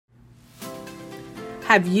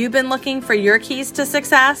Have you been looking for your keys to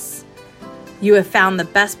success? You have found the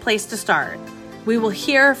best place to start. We will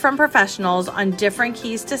hear from professionals on different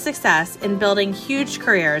keys to success in building huge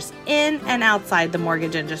careers in and outside the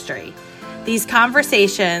mortgage industry. These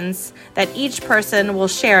conversations that each person will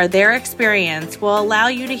share their experience will allow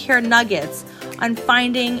you to hear nuggets on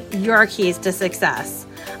finding your keys to success.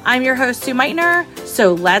 I'm your host, Sue Meitner,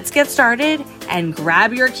 so let's get started and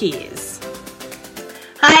grab your keys.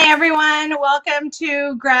 Hi, everyone. Welcome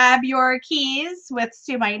to Grab Your Keys with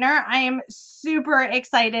Sue Meitner. I am super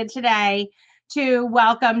excited today to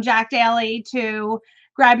welcome Jack Daly to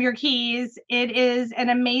Grab Your Keys. It is an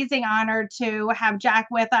amazing honor to have Jack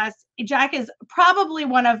with us. Jack is probably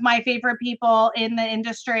one of my favorite people in the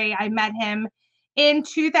industry. I met him in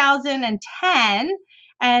 2010,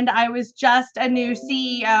 and I was just a new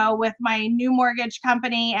CEO with my new mortgage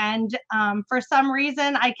company. And for some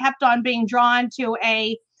reason, I kept on being drawn to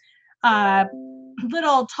a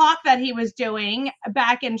little talk that he was doing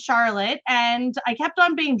back in Charlotte. And I kept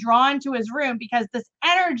on being drawn to his room because this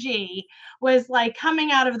energy was like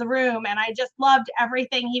coming out of the room. And I just loved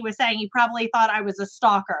everything he was saying. He probably thought I was a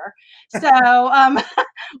stalker. So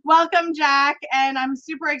welcome, Jack. And I'm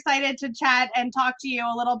super excited to chat and talk to you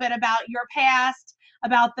a little bit about your past,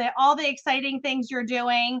 about all the exciting things you're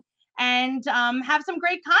doing, and have some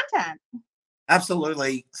great content.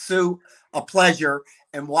 Absolutely. Sue, a pleasure.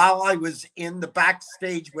 And while I was in the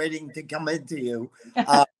backstage waiting to come into you,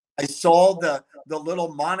 I saw the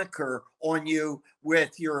little moniker on you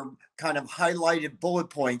with your kind of highlighted bullet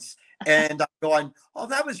points. And I'm going, oh,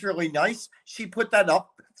 that was really nice. She put that up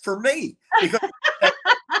for me because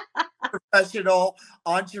professional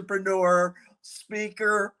entrepreneur,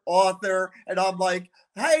 speaker, author. And I'm like,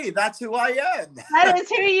 hey, that's who I am. That is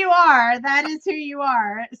who you are. That is who you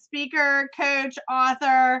are. Speaker, coach,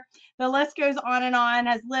 author. The list goes on and on.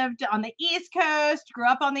 Has lived on the East Coast, grew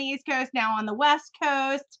up on the East Coast, now on the West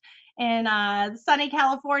Coast in sunny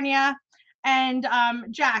California. And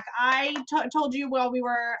Jack, I told you while we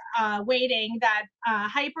were waiting that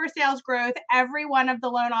hyper sales growth, every one of the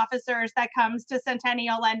loan officers that comes to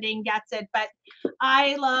Centennial Lending gets it. But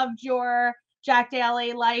I loved your Jack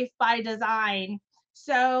Daly Life by Design.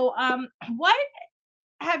 So why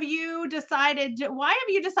have you decided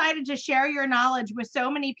to share your knowledge with so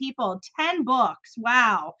many people? 10 books.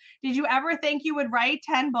 Wow. Did you ever think you would write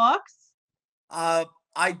 10 books?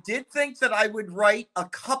 I did think that I would write a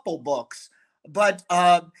couple books, but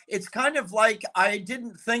it's kind of like I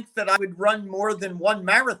didn't think that I would run more than one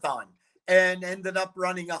marathon and ended up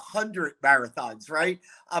running 100 marathons, right?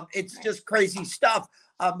 It's just crazy stuff.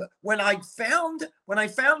 When I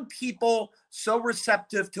found people so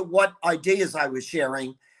receptive to what ideas I was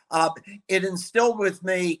sharing, it instilled with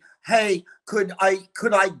me, hey, could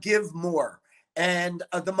I give more? And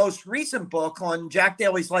the most recent book on Jack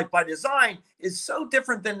Daly's Life by Design is so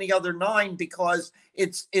different than the other 9 because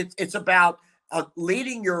it's about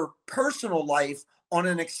leading your personal life on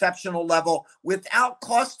an exceptional level without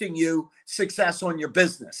costing you success on your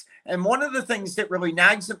business. And one of the things that really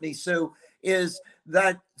nags at me, Sue, is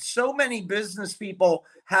that so many business people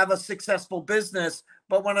have a successful business,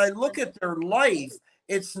 but when I look at their life,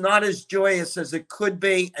 it's not as joyous as it could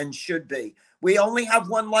be and should be. We only have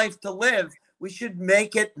one life to live. We should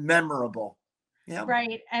make it memorable. Yeah.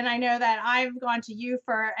 Right. And I know that I've gone to you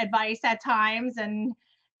for advice at times, and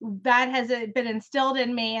that has been instilled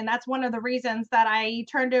in me. And that's one of the reasons that I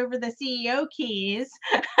turned over the CEO keys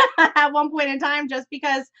at one point in time, just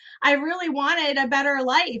because I really wanted a better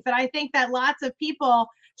life. And I think that lots of people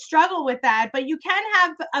struggle with that, but you can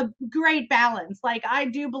have a great balance. Like I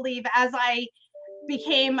do believe as I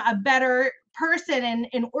became a better person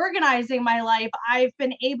in organizing my life, I've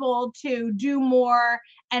been able to do more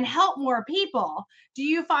and help more people. Do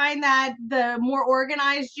you find that the more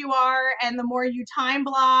organized you are and the more you time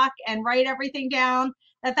block and write everything down,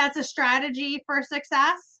 that's a strategy for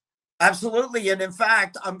success? Absolutely. And in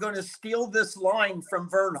fact, I'm going to steal this line from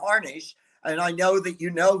Vern Harnish. And I know that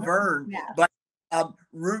you know Vern, Yeah. But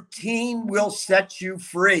routine will set you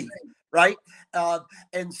free, right?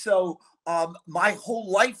 And so my whole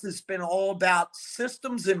life has been all about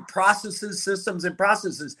systems and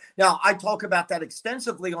processes. Now, I talk about that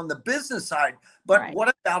extensively on the business side, but right.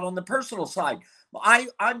 What about on the personal side? I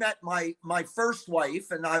met my first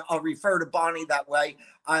wife, and I'll refer to Bonnie that way.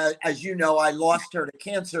 As you know, I lost her to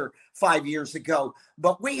cancer 5 years ago,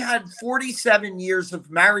 but we had 47 years of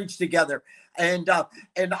marriage together. And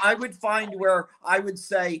I would find where I would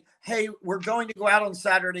say, hey, we're going to go out on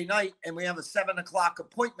Saturday night and we have a 7:00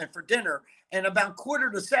 appointment for dinner. And about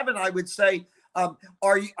 6:45, I would say,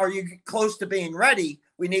 are you close to being ready?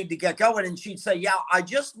 We need to get going. And she'd say, yeah, I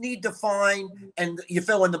just need to find, and you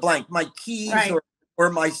fill in the blank, my keys Right. or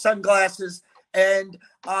my sunglasses. And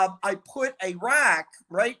I put a rack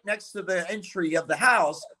right next to the entry of the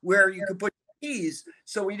house where you could put keys,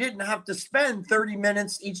 so we didn't have to spend 30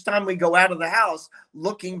 minutes each time we go out of the house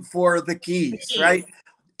looking for the keys, right?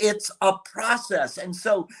 It's a process. And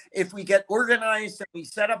so if we get organized and we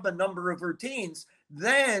set up a number of routines,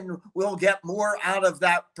 then we'll get more out of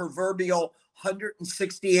that proverbial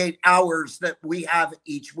 168 hours that we have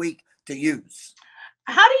each week to use.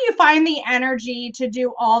 How do you find the energy to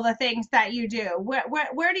do all the things that you do?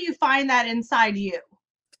 Where do you find that inside you?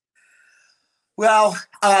 Well,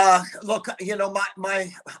 look, you know,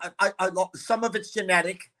 some of it's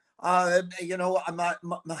genetic. You know,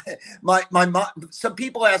 my mom, some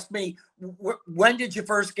people ask me, when did you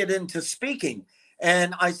first get into speaking?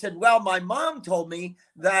 And I said, well, my mom told me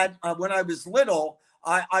that when I was little,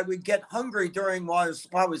 I would get hungry while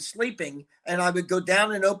I was sleeping, and I would go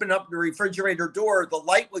down and open up the refrigerator door. The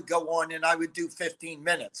light would go on, and I would do 15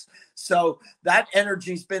 minutes. So that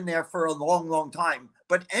energy's been there for a long, long time.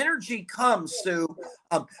 But energy comes, Sue,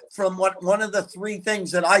 from one of the three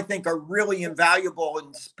things that I think are really invaluable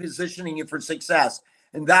in positioning you for success,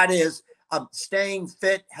 and that is staying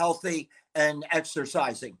fit, healthy, and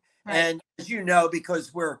exercising. Right. And as you know,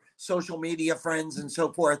 because we're social media friends and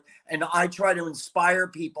so forth, and I try to inspire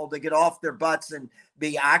people to get off their butts and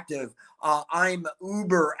be active. I'm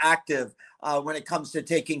uber active when it comes to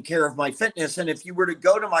taking care of my fitness. And if you were to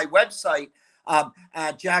go to my website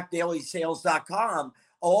at jackdalysales.com,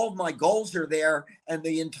 all of my goals are there. And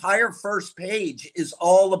the entire first page is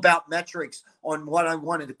all about metrics on what I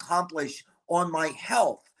want to accomplish on my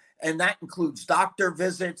health. And that includes doctor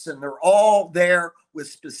visits, and they're all there with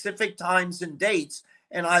specific times and dates.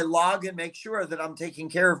 And I log and make sure that I'm taking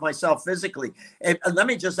care of myself physically. And let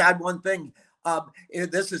me just add one thing.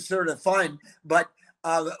 This is sort of fun, but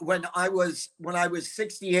when I was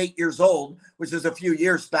 68 years old, which is a few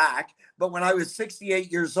years back, but when I was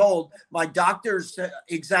 68 years old, my doctors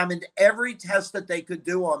examined every test that they could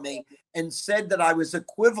do on me and said that I was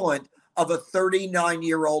equivalent of a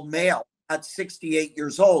 39-year-old male at 68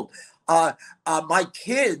 years old. My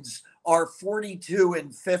kids are 42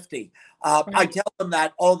 and 50. I tell them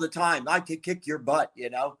that all the time. I could kick your butt,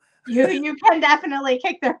 you know. You can definitely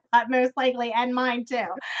kick their butt, most likely, and mine too.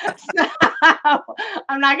 So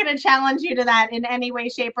I'm not going to challenge you to that in any way,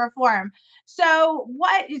 shape, or form. So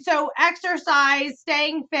exercise,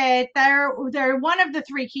 staying fit, they're one of the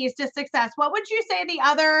three keys to success. What would you say the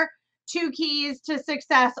other two keys to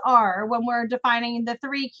success are when we're defining the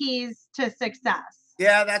three keys to success?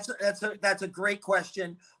 Yeah, that's a great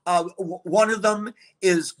question. One of them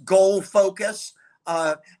is goal focus.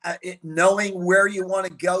 Knowing where you want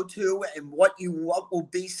to go to and what will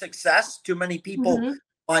be success. Too many people,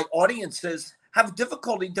 my audiences, have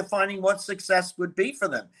difficulty defining what success would be for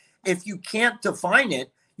them. If you can't define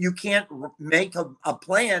it, you can't make a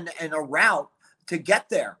plan and a route to get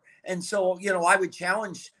there. And so, you know, I would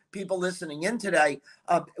challenge people listening in today.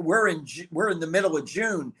 We're in the middle of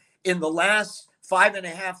June. In the last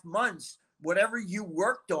 5.5 months, whatever you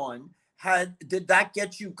worked on, did that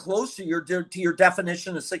get you closer to your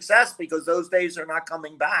definition of success? Because those days are not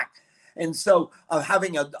coming back. And so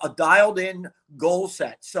having a dialed in goal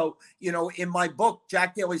set. So, you know, in my book,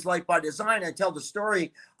 Jack Daly's Life by Design, I tell the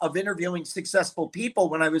story of interviewing successful people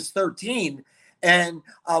when I was 13. And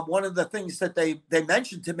one of the things that they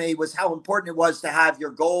mentioned to me was how important it was to have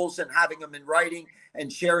your goals and having them in writing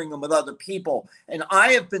and sharing them with other people. And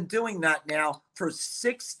I have been doing that now for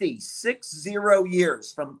 60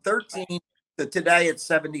 years, from 13 to today at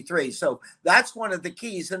 73. So that's one of the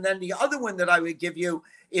keys. And then the other one that I would give you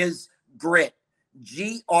is grit.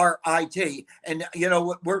 GRIT. And, you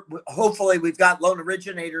know, we're hopefully we've got loan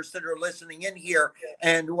originators that are listening in here.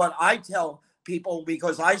 And what I tell people,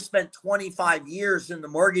 because I spent 25 years in the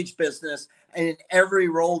mortgage business and in every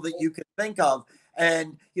role that you could think of.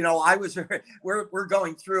 And, you know, we're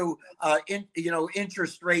going through,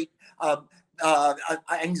 interest rate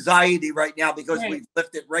anxiety right now because we've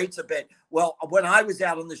lifted rates a bit. Well, when I was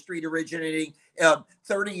out on the street originating,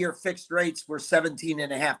 30-year fixed rates were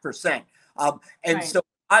 17.5%. So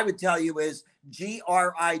I would tell you is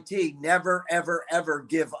GRIT, never, ever, ever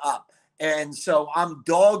give up. And so I'm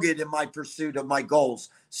dogged in my pursuit of my goals.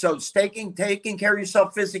 So taking care of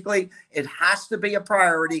yourself physically, it has to be a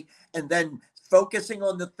priority. And then focusing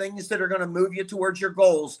on the things that are going to move you towards your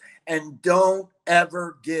goals, and don't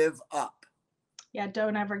ever give up. Yeah,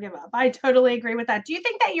 don't ever give up. I totally agree with that. Do you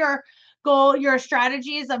think that your your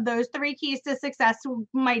strategies of those 3 keys to success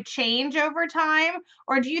might change over time?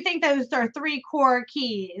 Or do you think those are 3 core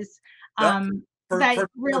keys That for that for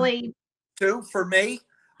really? for me,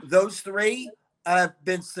 those 3 have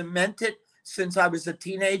been cemented since I was a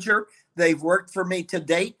teenager. They've worked for me to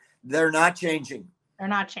date. They're not changing. They're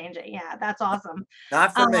not changing. Yeah, that's awesome.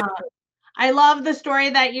 Not for me. Uh, I love the story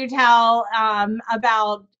that you tell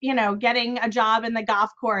about, getting a job in the golf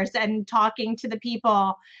course and talking to the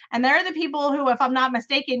people. And they're the people who, if I'm not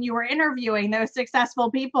mistaken, you were interviewing those successful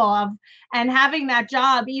people and having that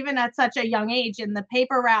job, even at such a young age in the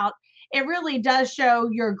paper route. It really does show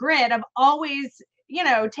your grit of always,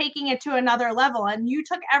 taking it to another level. And you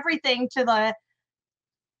took everything to the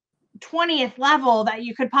 20th level that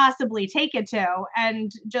you could possibly take it to and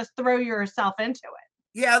just throw yourself into it.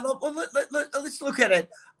 Yeah, let's look at it.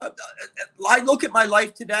 I look at my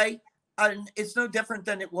life today, and it's no different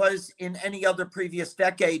than it was in any other previous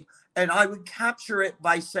decade. And I would capture it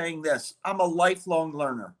by saying this: I'm a lifelong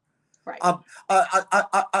learner. Right.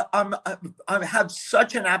 I have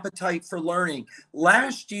such an appetite for learning.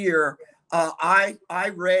 Last year, I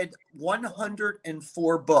read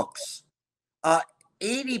 104 books,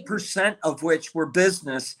 80% of which were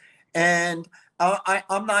business. And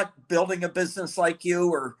I'm not building a business like you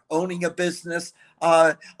or owning a business.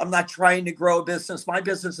 I'm not trying to grow a business. My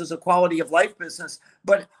business is a quality of life business,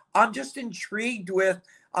 but I'm just intrigued with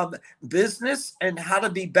business and how to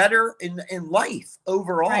be better in life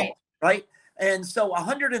overall. Right. And so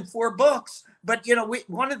 104 books, but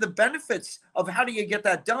one of the benefits of how do you get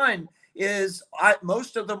that done is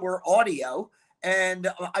most of them were audio. And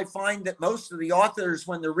I find that most of the authors,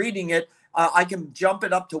 when they're reading it, I can jump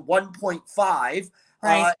it up to 1.5.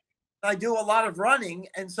 Right. I do a lot of running.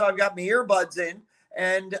 And so I've got my earbuds in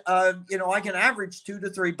and, I can average 2 to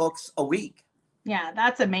 3 books a week. Yeah,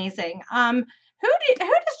 that's amazing. Who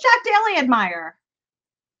does Jack Daly admire?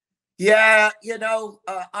 Yeah.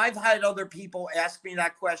 I've had other people ask me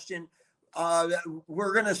that question.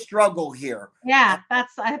 We're going to struggle here. Yeah,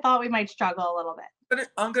 I thought we might struggle a little bit.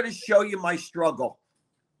 I'm going to show you my struggle.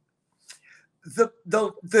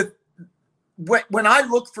 When I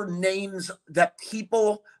look for names that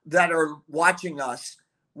people that are watching us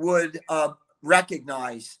would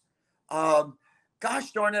recognize,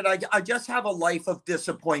 gosh darn it, I just have a life of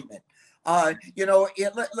disappointment.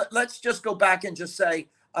 Let's just go back and just say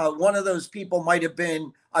one of those people might have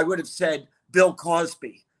been, I would have said Bill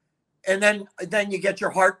Cosby, and then you get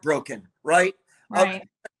your heart broken, right? Right.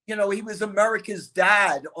 He was America's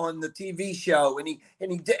dad on the TV show, and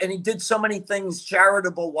he did so many things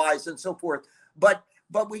charitable wise and so forth. But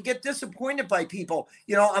we get disappointed by people.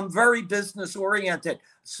 I'm very business oriented.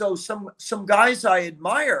 So some guys I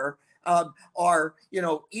admire are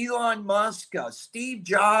Elon Musk, Steve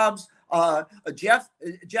Jobs, Jeff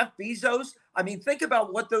Bezos. I mean, think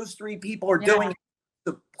about what those 3 people are doing,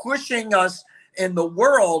 pushing us in the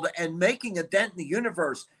world and making a dent in the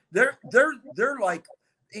universe. They're like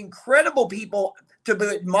incredible people to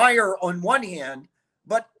admire on one hand,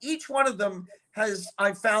 but each one of them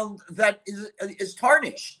I found that is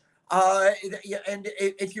tarnished. And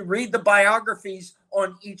if you read the biographies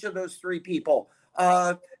on each of those 3 people,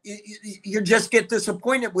 you just get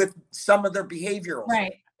disappointed with some of their behaviors.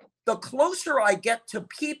 Right. The closer I get to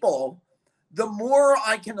people, the more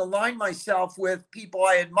I can align myself with people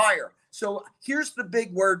I admire. So here's the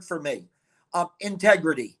big word for me: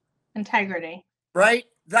 integrity. Integrity. Right.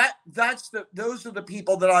 Those are the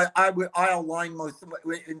people that I align most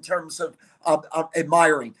in terms of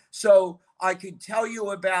admiring. So I could tell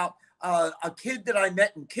you about a kid that I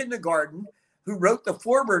met in kindergarten who wrote the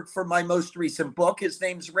foreword for my most recent book. His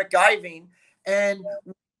name's Rick Iving, and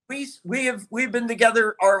we've been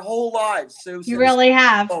together our whole lives. So you really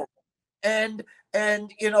have. And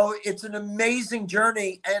it's an amazing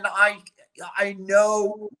journey, and I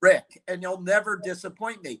know Rick, and he'll never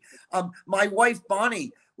disappoint me. My wife,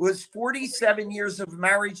 Bonnie, was 47 years of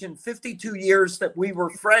marriage and 52 years that we were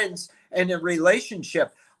friends and in a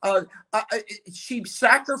relationship. She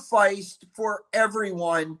sacrificed for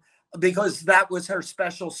everyone because that was her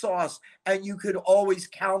special sauce, and you could always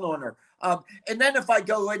count on her. And then if I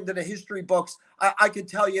go into the history books, I could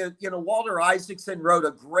tell you, Walter Isaacson wrote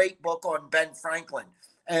a great book on Ben Franklin.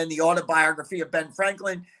 And the autobiography of Ben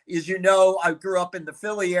Franklin. As you know, I grew up in the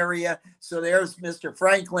Philly area, so there's Mr.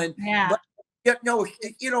 Franklin. Yeah. But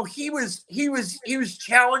he was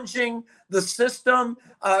challenging the system.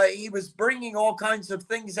 He was bringing all kinds of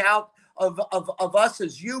things out of us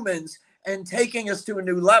as humans and taking us to a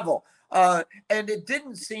new level. And it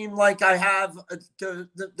didn't seem like I have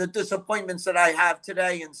the disappointments that I have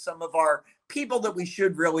today in some of our people that we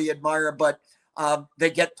should really admire. But they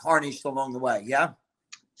get tarnished along the way. Yeah.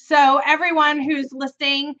 So everyone who's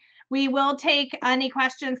listening, we will take any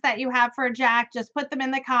questions that you have for Jack. Just put them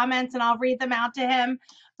in the comments and I'll read them out to him.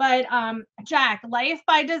 But Jack, Life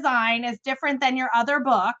by Design is different than your other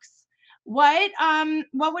books. What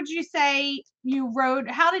would you say you wrote?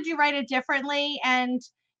 How did you write it differently? And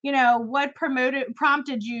what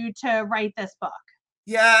prompted you to write this book?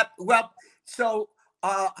 Yeah, well, so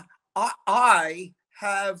I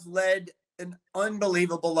have led an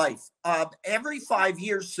unbelievable life. Every 5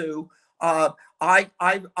 years, Sue, I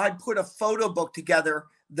put a photo book together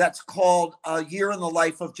that's called A Year in the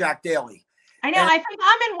Life of Jack Daly. I know. I think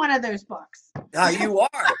I'm in one of those books. You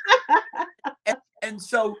are. and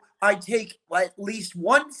so I take at least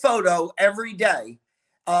one photo every day,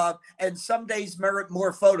 and some days merit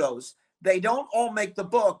more photos. They don't all make the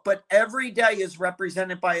book, but every day is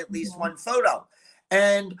represented by at least one photo.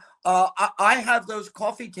 And I have those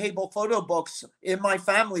coffee table photo books in my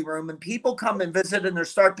family room, and people come and visit and they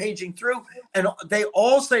start paging through, and they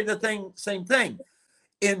all say the same thing.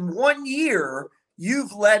 In 1 year,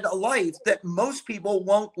 you've led a life that most people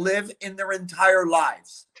won't live in their entire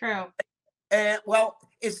lives. True. And well,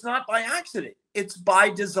 it's not by accident. It's by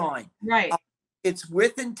design. Right. It's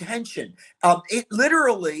with intention. It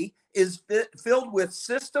literally is filled with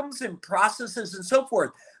systems and processes and so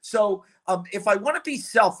forth. So if I want to be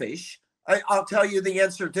selfish, I'll tell you the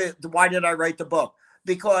answer to why did I write the book?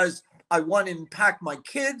 Because I want to impact my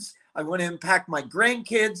kids. I want to impact my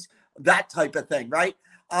grandkids, that type of thing, right?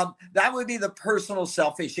 That would be the personal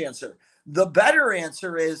selfish answer. The better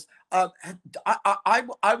answer is I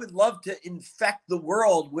would love to infect the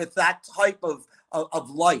world with that type of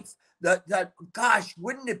life. That gosh,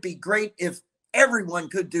 wouldn't it be great if everyone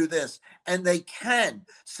could do this? And they can.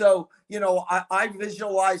 So, I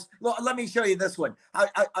visualize. Let me show you this one.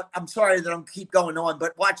 I'm sorry that I'm keep going on,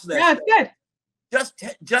 but watch this. Yeah, it's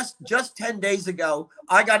good. Just 10 days ago,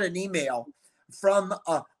 I got an email from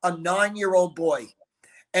a 9-year-old boy.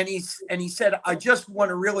 And he said, I just want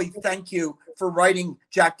to really thank you for writing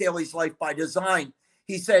Jack Daly's Life by Design.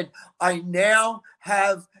 He said, I now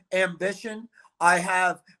have ambition.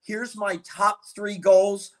 Here's my top 3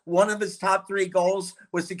 goals. One of his top 3 goals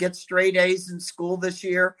was to get straight A's in school this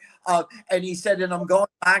year. And he said, and I'm going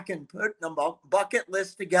back and putting a bucket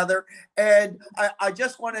list together. And I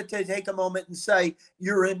just wanted to take a moment and say,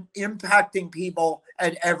 you're impacting people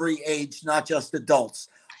at every age, not just adults.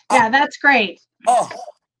 Yeah, that's great.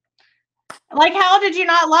 Like, how did you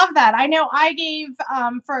not love that? I know I gave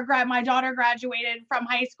my daughter graduated from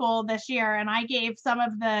high school this year, and I gave some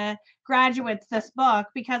of the graduates this book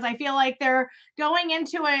because I feel like they're going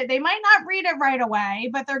into it. They might not read it right away,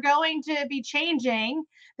 but they're going to be changing.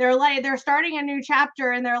 They're starting a new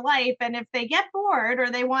chapter in their life, and if they get bored or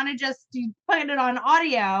they want to just put it on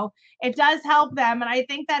audio, it does help them. And I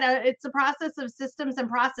think that it's a process of systems and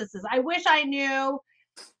processes. I wish I knew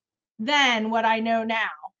then what I know now.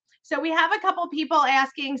 So we have a couple people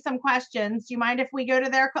asking some questions. Do you mind if we go to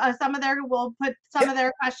we'll put some of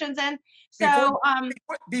their questions in? So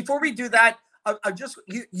before we do that, I just,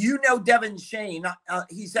 Devin Shane,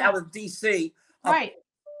 he's out of DC. Right.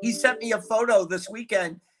 He sent me a photo this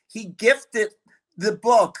weekend. He gifted the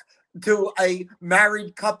book to a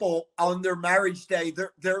married couple on their marriage day.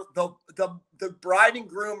 The bride and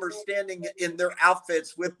groom are standing in their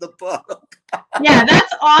outfits with the book. Yeah,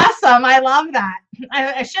 that's awesome. I love that.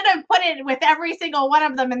 I should have put it with every single one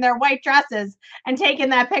of them in their white dresses and taken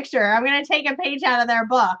that picture. I'm going to take a page out of their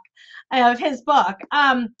book, of his book.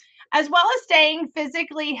 As well as staying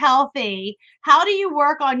physically healthy, how do you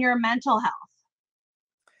work on your mental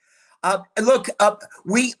health? Look,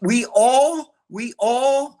 we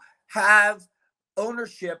all have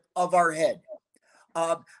ownership of our head.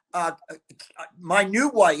 My new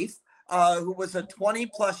wife, who was a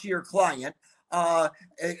 20+ year client,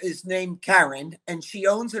 is named Karen, and she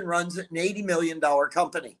owns and runs an $80 million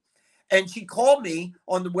company. And she called me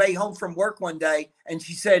on the way home from work one day, and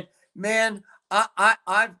she said, "Man,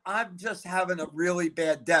 I'm just having a really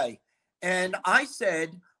bad day." And I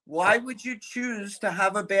said, "Why would you choose to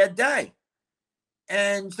have a bad day?"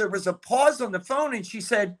 And there was a pause on the phone, and she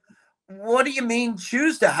said, "What do you mean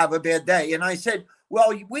choose to have a bad day?" And I said,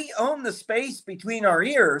 "Well, we own the space between our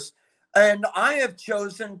ears, and I have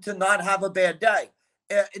chosen to not have a bad day.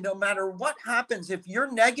 No matter what happens, if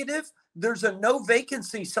you're negative, there's a no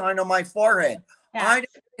vacancy sign on my forehead. Yeah. I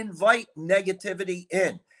don't invite negativity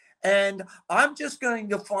in. And I'm just going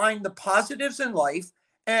to find the positives in life,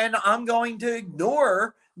 and I'm going to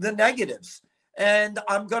ignore the negatives. And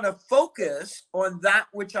I'm going to focus on that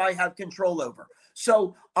which I have control over."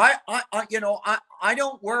 So I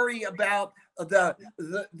don't worry about the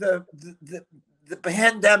the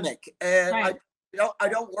pandemic, and Right. I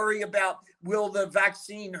don't worry about will the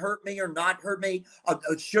vaccine hurt me or not hurt me.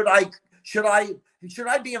 Should I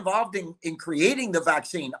be involved in creating the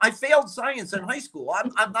vaccine? I failed science in high school.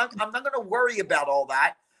 I'm not going to worry about all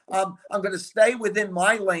that. I'm going to stay within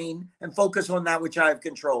my lane and focus on that which I have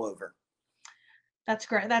control over. That's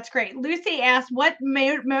great. That's great. Lucy asked, what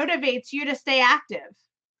motivates you to stay active?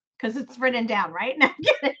 Because it's written down, right? No,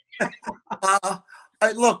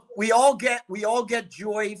 Look, we all get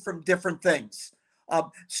joy from different things.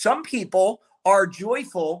 Some people are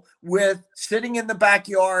joyful with sitting in the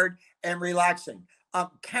backyard and relaxing.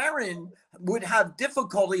 Karen would have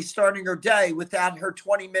difficulty starting her day without her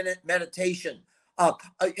 20-minute meditation.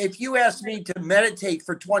 If you asked me to meditate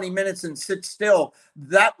for 20 minutes and sit still,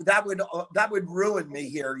 that would ruin me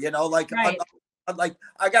here. right.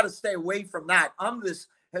 I got to stay away from that. I'm this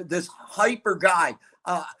hyper guy.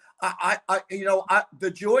 The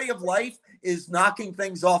joy of life is knocking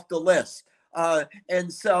things off the list.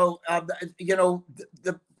 And so,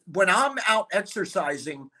 when I'm out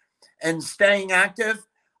exercising and staying active,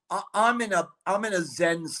 I'm in a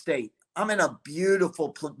Zen state. I'm in a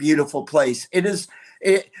beautiful, beautiful place.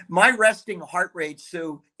 My resting heart rate,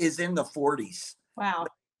 Sue, is in the 40s. Wow.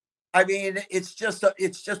 I mean, it's just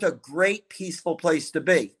a great, peaceful place to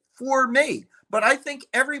be for me. But I think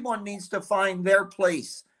everyone needs to find their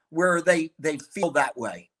place where they feel that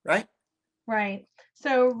way, right? Right.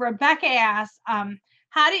 So Rebecca asks,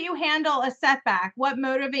 how do you handle a setback? What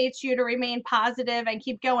motivates you to remain positive and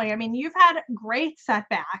keep going? I mean, you've had great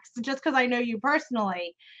setbacks, just because I know you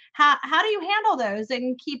personally. How do you handle those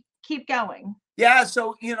and keep going? Yeah.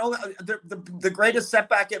 So, the greatest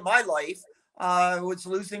setback in my life was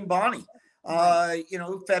losing Bonnie.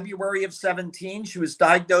 February of 2017, she was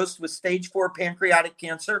diagnosed with stage 4 pancreatic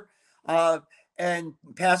cancer. And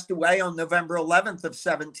passed away on November 11th of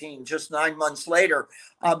 2017, just 9 months later.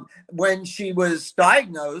 When she was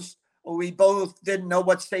diagnosed, we both didn't know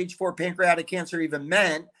what stage 4 pancreatic cancer even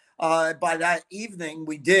meant. By that evening,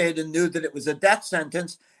 we did and knew that it was a death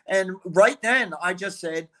sentence. And right then, I just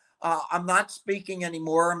said, I'm not speaking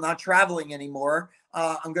anymore. I'm not traveling anymore.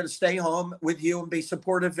 I'm going to stay home with you and be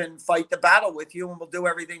supportive and fight the battle with you. And we'll do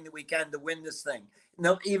everything that we can to win this thing,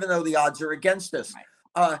 even though the odds are against us. Right.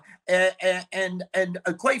 And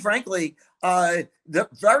quite frankly, the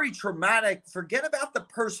very traumatic. Forget about the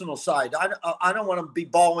personal side. I don't want to be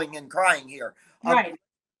bawling and crying here. Right.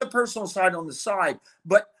 The personal side on the side,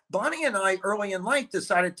 but Bonnie and I early in life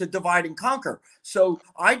decided to divide and conquer. So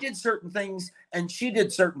I did certain things and she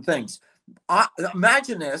did certain things.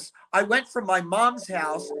 Imagine this. I went from my mom's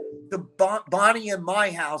house to Bonnie and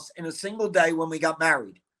my house in a single day when we got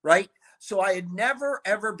married. Right. So I had never,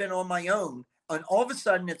 ever been on my own. And all of a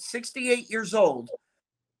sudden, at 68 years old,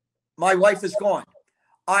 my wife is gone.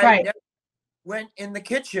 I never went in the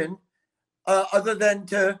kitchen other than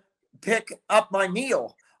to pick up my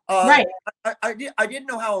meal. I didn't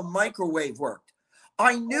know how a microwave worked.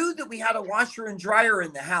 I knew that we had a washer and dryer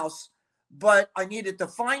in the house, but I needed to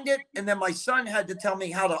find it. And then my son had to tell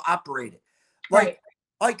me how to operate it.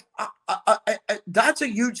 That's a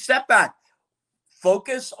huge setback.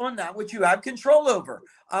 Focus on that which you have control over.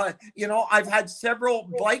 I've had several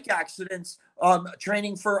bike accidents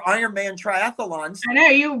training for Ironman triathlons. I know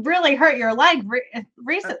you really hurt your leg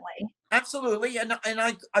recently. Absolutely, and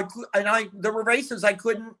there were races I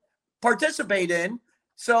couldn't participate in,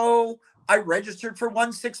 so I registered for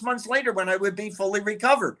one 6 months later when I would be fully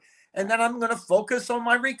recovered, and then I'm going to focus on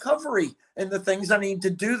my recovery and the things I need to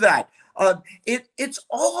do that. It's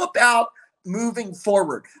all about moving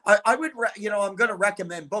forward. I'm going to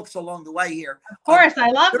recommend books along the way here. Of course, I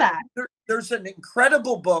love that. There's an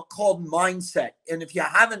incredible book called Mindset. And if you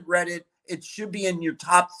haven't read it, it should be in your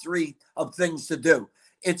top 3 of things to do.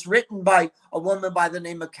 It's written by a woman by the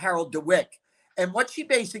name of Carol DeWick. And what she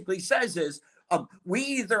basically says is we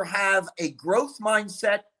either have a growth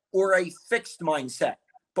mindset or a fixed mindset.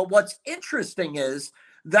 But what's interesting is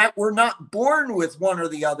that we're not born with one or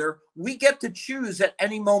the other. We get to choose at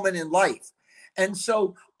any moment in life. And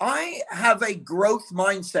so I have a growth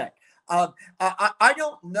mindset. I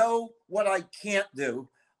don't know what I can't do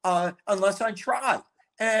unless I try.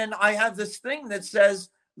 And I have this thing that says,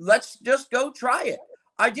 let's just go try it.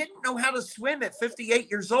 I didn't know how to swim at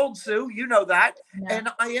 58 years old, Sue. You know that. Yeah. And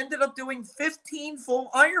I ended up doing 15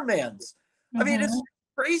 full Ironmans. Mm-hmm. I mean, it's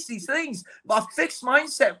crazy things. A fixed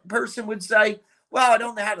mindset person would say, well, I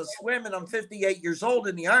don't know how to swim and I'm 58 years old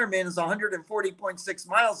and the Ironman is 140.6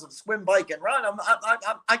 miles of swim, bike, and run.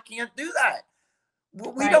 I can't do that.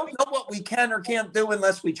 We don't know what we can or can't do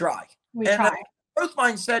unless we try. A growth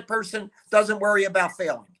mindset person doesn't worry about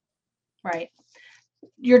failing. Right.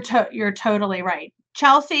 You're totally right.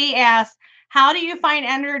 Chelsea asks, how do you find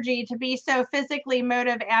energy to be so physically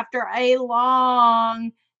motivated after a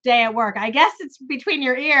long day at work? I guess it's between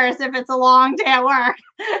your ears if it's a long day at work.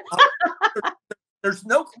 Uh, there's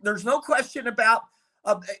no question about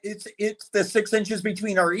it's the 6 inches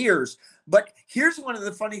between our ears. But here's one of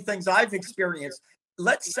the funny things I've experienced.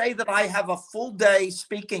 Let's say that I have a full day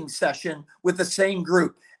speaking session with the same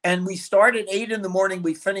group, and we start at 8 in the morning,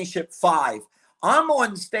 we finish at 5. I'm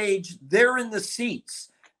on stage, they're in the seats.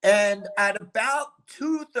 And at about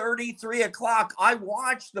 2:30, 3 o'clock, I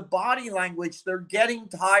watch the body language. They're getting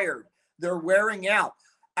tired. They're wearing out.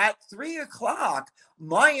 At 3 o'clock,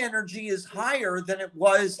 my energy is higher than it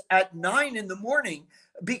was at 9 in the morning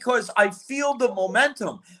because I feel the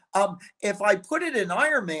momentum. If I put it in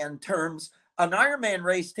Ironman terms, an Ironman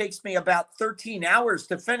race takes me about 13 hours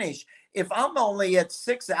to finish. If I'm only at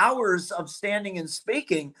 6 hours of standing and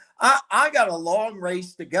speaking, I got a long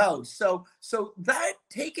race to go. So that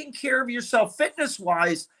taking care of yourself fitness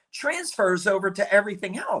wise transfers over to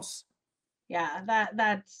everything else. Yeah,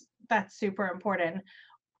 that's super important.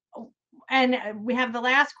 And we have the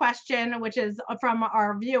last question, which is from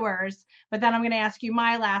our viewers, but then I'm going to ask you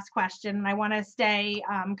my last question, and I want to stay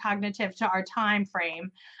cognitive to our time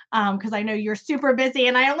frame because I know you're super busy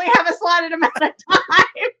and I only have a slotted amount of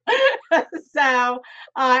time. So,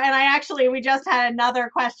 we just had another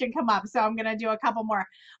question come up, so I'm going to do a couple more.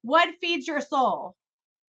 What feeds your soul?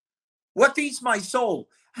 What feeds my soul?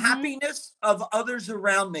 Mm-hmm. Happiness of others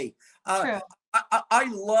around me. True. I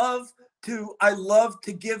love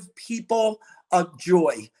to give people a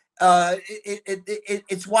joy.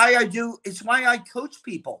 It's why I do. It's why I coach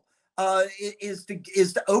people. Is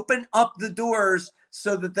to open up the doors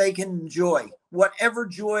so that they can enjoy whatever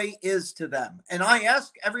joy is to them. And I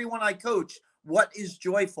ask everyone I coach, what is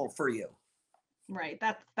joyful for you? Right.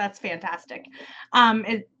 That's fantastic.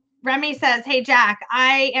 Remy says, "Hey Jack,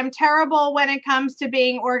 I am terrible when it comes to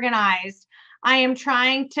being organized. I am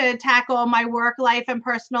trying to tackle my work life and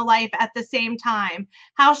personal life at the same time.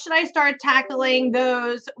 How should I start tackling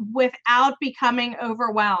those without becoming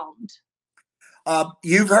overwhelmed?"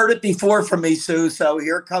 You've heard it before from me, Sue. So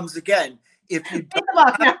here it comes again. If you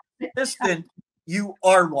don't have an assistant, you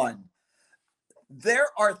are one. There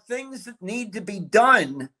are things that need to be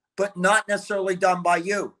done, but not necessarily done by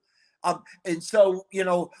you. And so,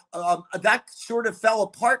 that sort of fell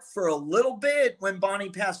apart for a little bit when Bonnie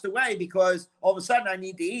passed away, because all of a sudden I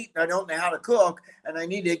need to eat and I don't know how to cook, and I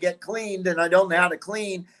need to get cleaned and I don't know how to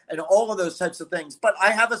clean, and all of those types of things. But I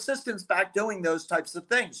have assistants back doing those types of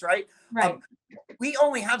things, right? Right. We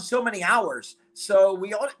only have so many hours. So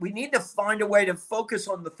we need to find a way to focus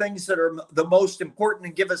on the things that are the most important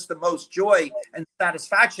and give us the most joy and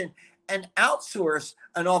satisfaction, and outsource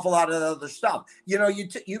an awful lot of other stuff. You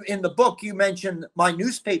in the book, you mentioned my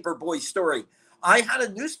newspaper boy story. I had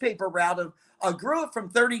a newspaper route I grew it from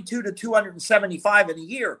 32 to 275 in a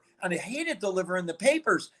year, and I hated delivering the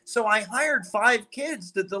papers. So I hired 5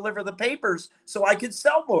 kids to deliver the papers so I could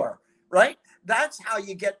sell more, right? That's how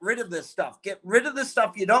you get rid of this stuff. Get rid of the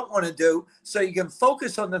stuff you don't want to do so you can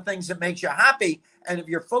focus on the things that makes you happy. And if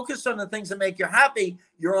you're focused on the things that make you happy,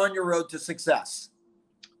 you're on your road to success.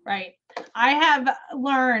 Right. I have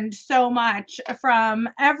learned so much from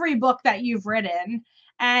every book that you've written,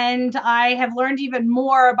 and I have learned even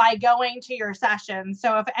more by going to your sessions.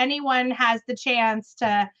 So if anyone has the chance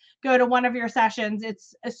to go to one of your sessions,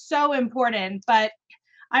 it's so important. But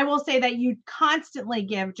I will say that you constantly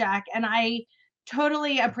give, Jack, and I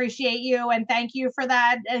totally appreciate you and thank you for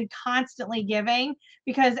that, and constantly giving,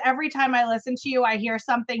 because every time I listen to you, I hear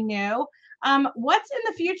something new. What's in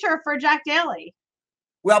the future for Jack Daly?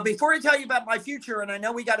 Well, before I tell you about my future, and I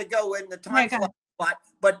know we got to go in the time slot,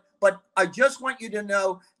 but I just want you to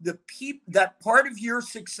know that part of your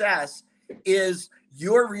success is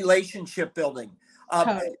your relationship building.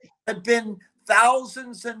 Totally. Have been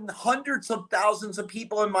thousands and hundreds of thousands of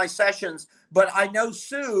people in my sessions, but I know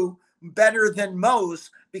Sue better than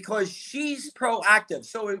most because she's proactive.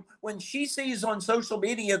 So when she sees on social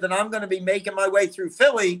media that I'm going to be making my way through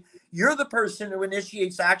Philly, you're the person who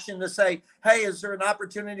initiates action to say, hey, is there an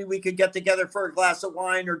opportunity we could get together for a glass of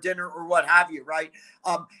wine or dinner or what have you, right?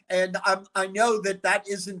 And I know that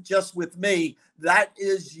isn't just with me. That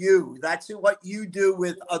is you. That's what you do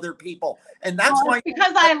with other people. And that's why.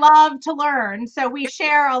 Because I love to learn. So we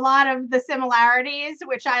share a lot of the similarities,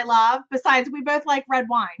 which I love. Besides, we both like red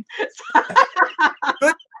wine.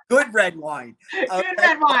 Good red wine. Good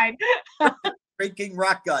red wine. Drinking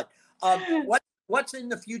rock gut. What's in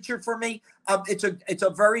the future for me? It's a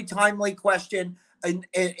very timely question, and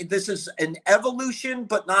this is an evolution,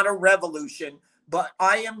 but not a revolution. but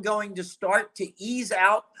I am going to start to ease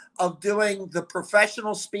out of doing the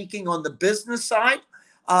professional speaking on the business side.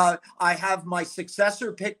 I have my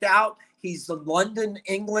successor picked out. He's in London,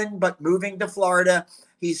 England, but moving to Florida.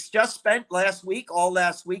 He's just spent all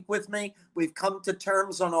last week with me. We've come to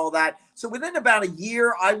terms on all that. So within about a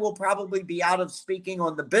year, I will probably be out of speaking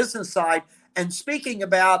on the business side and speaking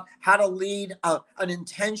about how to lead an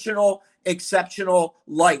intentional, exceptional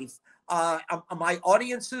life. My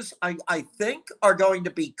audiences, I think, are going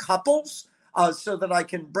to be couples. So that I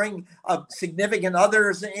can bring significant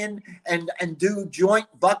others in and do joint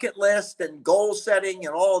bucket list and goal setting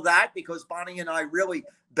and all of that, because Bonnie and I really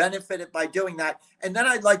benefited by doing that. And then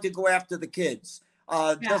I'd like to go after the kids,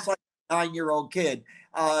 just like a 9-year-old kid.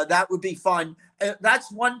 That would be fun.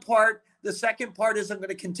 That's one part. The second part is I'm going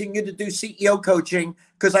to continue to do CEO coaching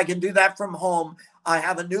because I can do that from home. I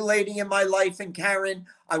have a new lady in my life, and Karen.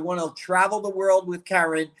 I want to travel the world with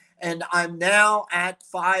Karen. And I'm now at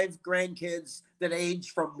 5 grandkids that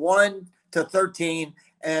age from 1 to 13.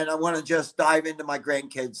 And I want to just dive into my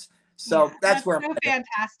grandkids. So that's where I'm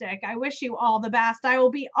fantastic. I wish you all the best. I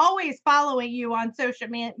will be always following you on social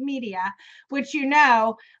media, which you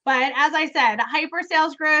know. But as I said, hyper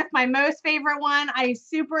sales growth, my most favorite one. I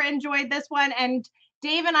super enjoyed this one. And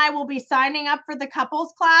Dave and I will be signing up for the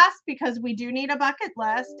couples class because we do need a bucket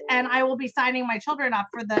list. And I will be signing my children up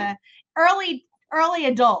for the early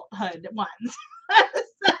adulthood ones.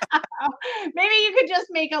 So maybe you could just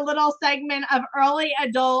make a little segment of early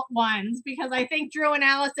adult ones, because I think Drew and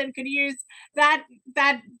Allison could use that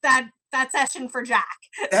session for Jack.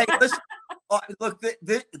 Hey, listen, look,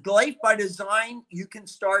 the Life by Design, you can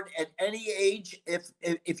start at any age.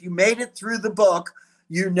 If you made it through the book,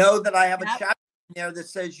 you know that I have a chapter in there that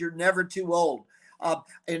says you're never too old.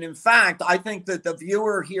 And in fact, I think that the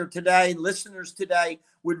viewer here today, listeners today,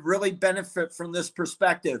 would really benefit from this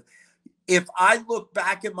perspective. If I look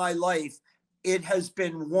back at my life, it has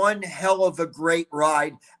been one hell of a great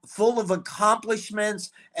ride, full of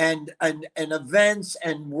accomplishments and events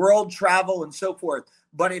and world travel and so forth.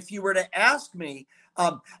 But if you were to ask me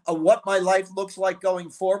what my life looks like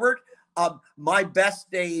going forward, my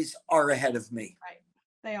best days are ahead of me. Right.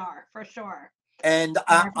 They are, for sure. And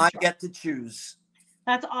I get to choose.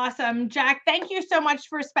 That's awesome. Jack, thank you so much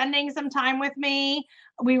for spending some time with me.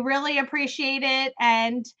 We really appreciate it.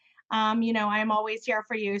 And, I'm always here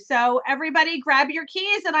for you. So everybody grab your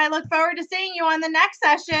keys, and I look forward to seeing you on the next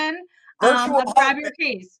session. Grab your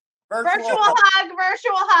keys. Virtual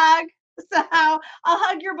hug. So I'll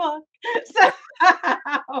hug your book.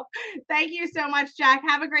 So thank you so much, Jack.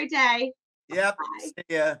 Have a great day. Yep. Bye.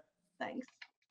 See ya. Thanks.